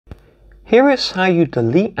Here is how you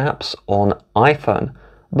delete apps on iPhone.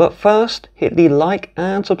 But first, hit the like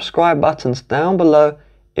and subscribe buttons down below.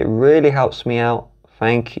 It really helps me out.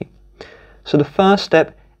 Thank you. So the first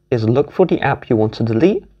step is look for the app you want to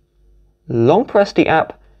delete, long press the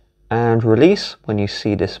app and release when you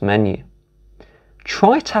see this menu.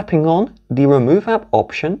 Try tapping on the remove app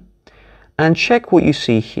option and check what you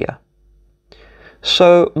see here.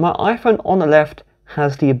 So my iPhone on the left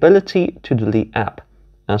has the ability to delete app,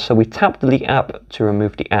 and so we tap delete app to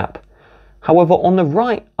remove the app. However, on the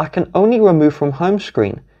right, I can only remove from home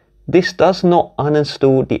screen. This does not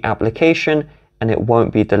uninstall the application and it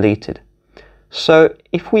won't be deleted. So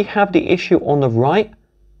if we have the issue on the right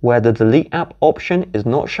where the delete app option is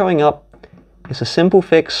not showing up, it's a simple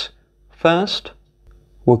fix. First,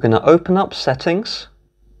 we're going to open up settings.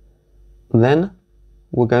 Then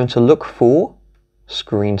we're going to look for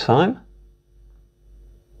screen time.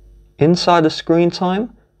 Inside the screen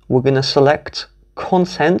time, we're going to select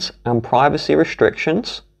content and privacy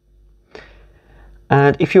restrictions.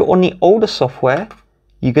 And if you're on the older software,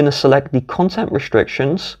 you're going to select the content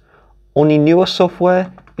restrictions. On the newer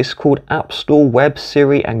software, it's called App Store, Web,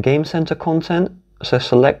 Siri, and Game Center content. So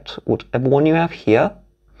select whatever one you have here.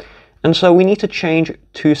 And so we need to change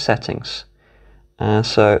two settings.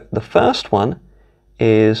 So the first one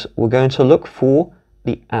is we're going to look for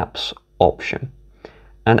the apps option.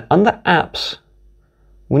 And under apps,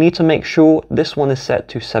 we need to make sure this one is set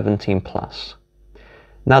to 17+.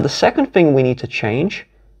 Now the second thing we need to change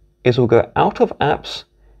is we'll go out of apps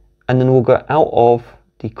and then we'll go out of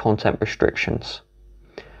the content restrictions.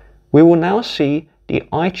 We will now see the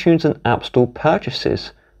iTunes and App Store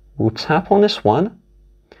purchases. We'll tap on this one.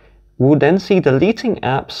 We'll then see deleting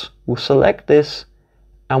apps. We'll select this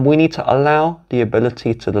and we need to allow the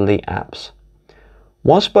ability to delete apps.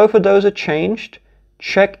 Once both of those are changed,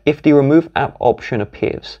 check if the remove app option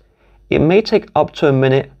appears. It may take up to a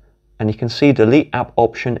minute and you can see delete app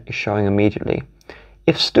option is showing immediately.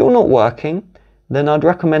 If still not working, then I'd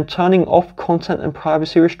recommend turning off content and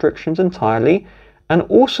privacy restrictions entirely, and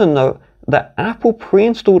also note that Apple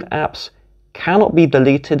pre-installed apps cannot be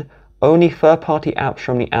deleted, only third-party apps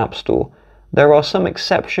from the App Store. There are some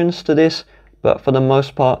exceptions to this, but for the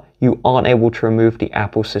most part, you aren't able to remove the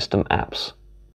Apple system apps.